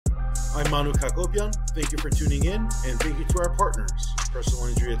I'm Manouk Akopyan. Thank you for tuning in, and thank you to our partners, personal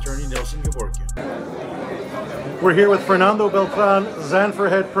injury attorney Nelson Gavorkian. We're here with Fernando Beltran,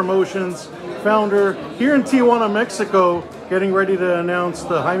 Zanferhead Promotions founder, here in Tijuana, Mexico, getting ready to announce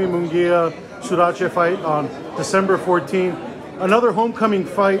the Jaime Munguia Surace fight on December 14th. Another homecoming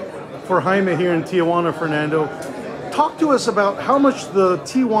fight for Jaime here in Tijuana, Fernando. Talk to us about how much the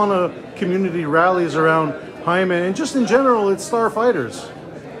Tijuana community rallies around Jaime, and just in general, its star fighters.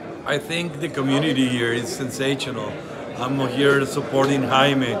 I think the community here is sensational. I'm here supporting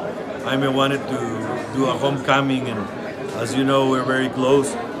Jaime. Jaime wanted to do a homecoming, and as you know, we're very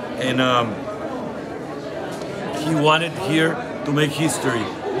close. And he wanted here to make history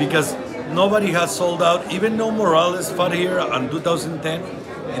because nobody has sold out. Even though Morales fought here in 2010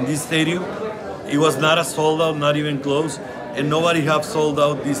 in this stadium, it was not a sold out, not even close, and nobody have sold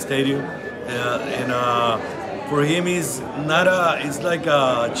out this stadium. For him, it's like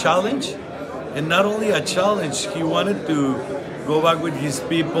a challenge, and not only a challenge. He wanted to go back with his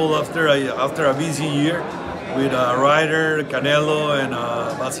people after a busy year with Ryder, Canelo, and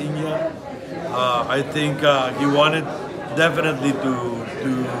Basinia. I think he wanted definitely to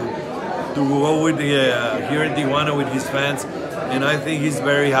go with here in Tijuana with his fans, and I think he's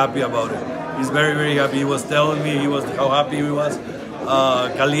very happy about it. He's very, very happy. He was telling me how happy he was.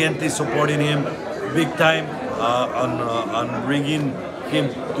 Caliente supporting him big time on bringing him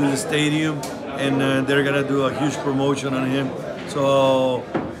to the stadium, and they're gonna do a huge promotion on him. So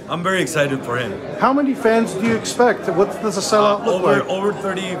I'm very excited for him. How many fans do you expect? What does a sellout look like? Over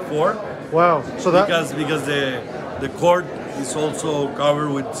 34. Wow! So that because the court is also covered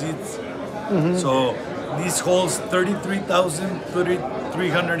with seats. Mm-hmm. So this holds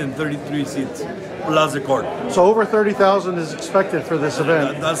 333 seats plus the court. So over 30,000 is expected for this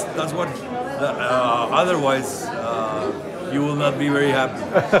event. That's what. Otherwise, he will not be very happy.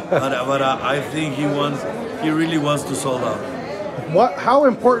 but I think he really wants to sold out. How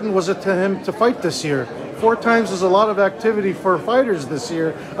important was it to him to fight this year? 4 times is a lot of activity for fighters this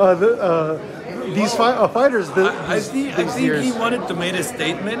year. Fighters. I think he wanted to make a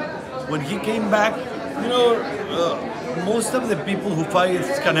statement when he came back. You know, most of the people who fight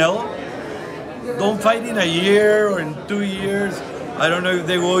Canelo don't fight in a year or in 2 years. I don't know if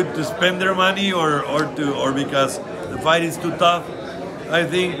they go to spend their money or because the fight is too tough. I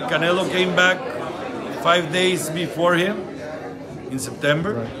think Canelo came back 5 days before him in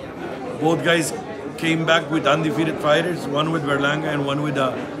September. Right. Both guys came back with undefeated fighters, one with Berlanga and one with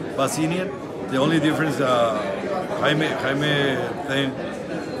Basinian. The only difference, Jaime,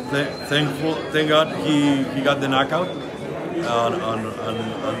 thank God he got the knockout on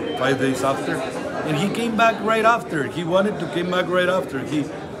 5 days after. And he came back right after. He wanted to come back right after.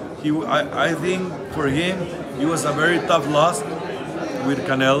 I think for him, it was a very tough loss with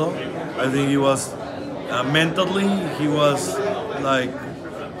Canelo. I think he was mentally, he was like,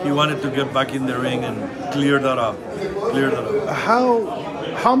 he wanted to get back in the ring and clear that up.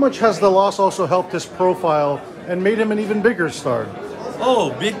 How much has the loss also helped his profile and made him an even bigger star?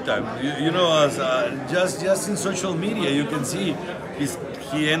 Oh, big time. You know, as just in social media, you can see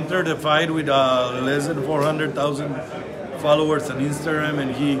he entered the fight with less than 400,000 followers on Instagram,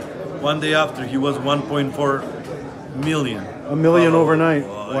 and one day after he was 1.4 million. A million overnight.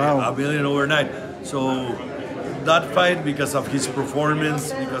 Wow. A million overnight. So that fight, because of his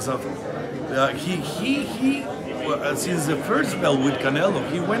performance, because of since the first belt with Canelo,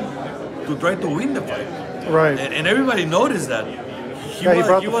 he went to try to win the fight. Right. And everybody noticed that. He was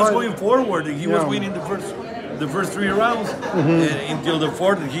going forward. He was winning the first 3 rounds, until the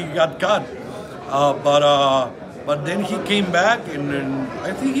 4th he got caught. But then he came back, and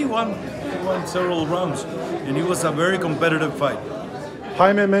I think he won several rounds, and it was a very competitive fight.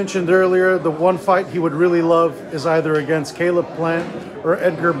 Jaime mentioned earlier the one fight he would really love is either against Caleb Plant or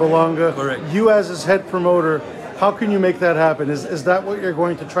Edgar Berlanga. Correct. You as his head promoter, how can you make that happen? Is that what you're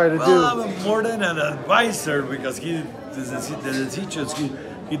going to try to do? Well, I'm more than an advisor, because the decisions,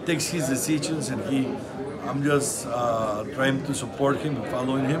 he takes his decisions, and I'm just trying to support him and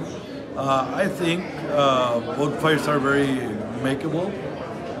following him. I think both fights are very makeable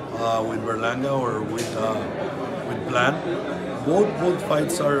with Berlanga or with Plant. Both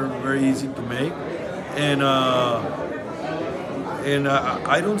fights are very easy to make, and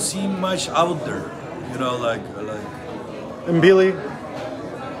I don't see much out there. You know, like Mbili?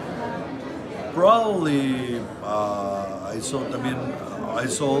 Probably, I saw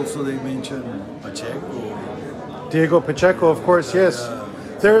also they mentioned Pacheco. Diego Pacheco, of course, yes.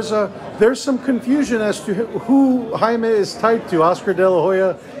 There's some confusion as to who Jaime is tied to. Oscar De La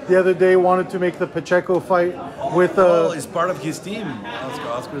Hoya the other day wanted to make the Pacheco fight with. Well, it's part of his team.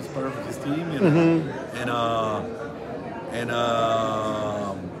 Oscar is part of his team, and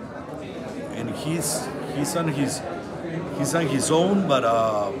he's on his own. But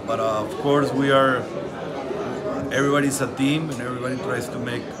of course we are. Everybody's a team, and everybody tries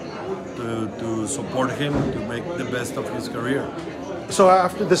to support him to make the best of his career. So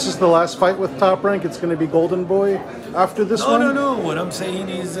after this is the last fight with Top Rank, it's going to be Golden Boy after this one? No. What I'm saying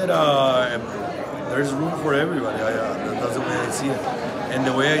is that there's room for everybody. That's the way I see it. And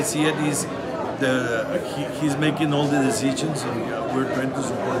the way I see it is he's making all the decisions, and we're trying to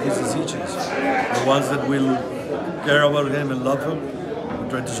support his decisions. The ones that will care about him and love him, we're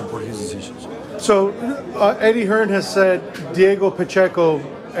trying to support his decisions. So Eddie Hearn has said Diego Pacheco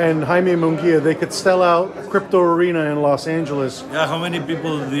and Jaime Munguia, they could sell out Crypto Arena in Los Angeles. Yeah, how many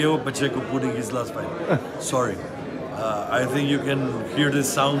people did Diego Pacheco put in his last fight? Sorry. I think you can hear the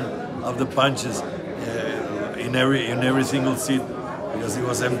sound of the punches in every single seat because it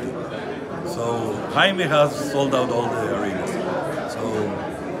was empty. So Jaime has sold out all the arenas. So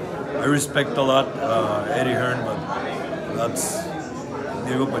I respect a lot Eddie Hearn, but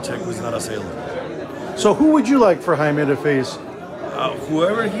Diego Pacheco is not a sailor. So who would you like for Jaime to face?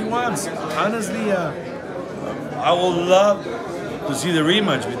 Whoever he wants. Honestly, I would love to see the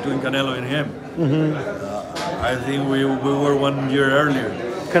rematch between Canelo and him. I think we were 1 year earlier.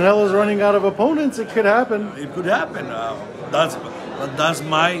 Canelo's running out of opponents. It could happen. It could happen. That's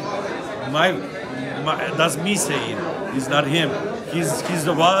me saying. It's not him. He's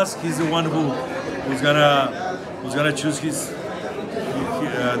the boss. He's the one who's gonna choose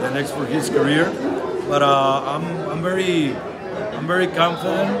the next for his career. But I'm very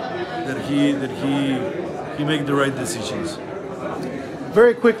confident that he make the right decisions.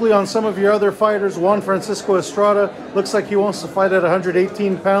 Very quickly on some of your other fighters, Juan Francisco Estrada looks like he wants to fight at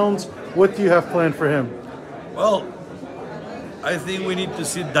 118 pounds. What do you have planned for him? Well, I think we need to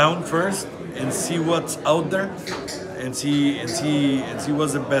sit down first and see what's out there, and see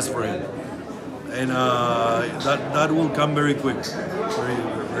what's the best for him, and that will come very quick,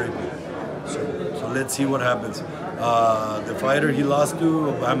 very quick. So let's see what happens. The fighter he lost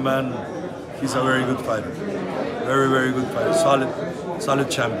to, Bam Bam, he's a very good fighter. Very good fighter. Solid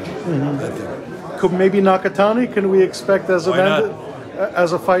champion, I think. Could maybe Nakatani? Can we expect as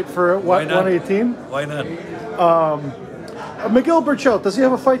a fight for 118? Why not? Miguel Berchelt, does he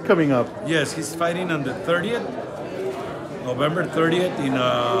have a fight coming up? Yes, he's fighting on the 30th, November 30th in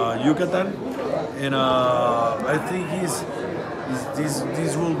Yucatan, and I think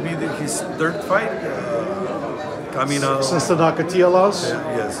this will be his third fight coming out since the Nakatia loss.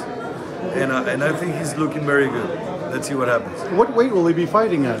 Yes, and I think he's looking very good. Let's see what happens. What weight will he be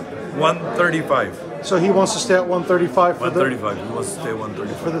fighting at? 135. So he wants to stay at 135 for 135. He wants to stay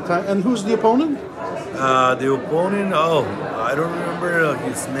 135 for the time. And who's the opponent? The opponent. Oh, I don't remember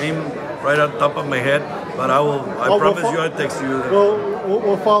his name right on top of my head, but I promise you, I'll text you.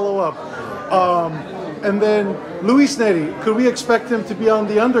 We'll follow up. And then Luis Neri, could we expect him to be on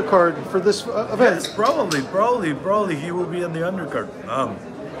the undercard for this event? Yes, probably he will be on the undercard.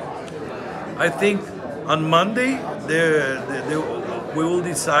 I think on Monday we will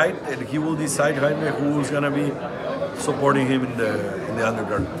decide, and he will decide, Jaime, who's gonna be supporting him in the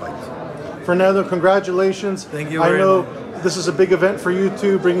undercard fight. Fernando, congratulations. Thank you very much. I know this is a big event for you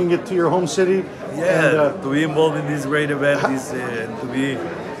too, bringing it to your home city. Yeah, and, to be involved in this great event is to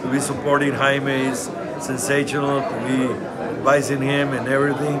be supporting Jaime is sensational. To be advising him and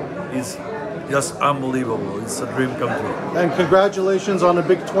everything is just unbelievable. It's a dream come true. And congratulations on a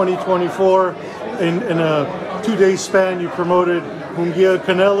big 2024. In a 2-day span, you promoted Munguia,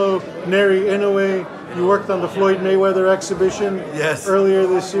 Canelo, Neri, Inoue. You worked on the Floyd Mayweather exhibition earlier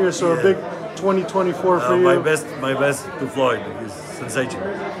this year. So a big 2024 for you. My best to Floyd. He's sensational.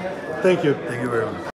 Thank you. Thank you very much.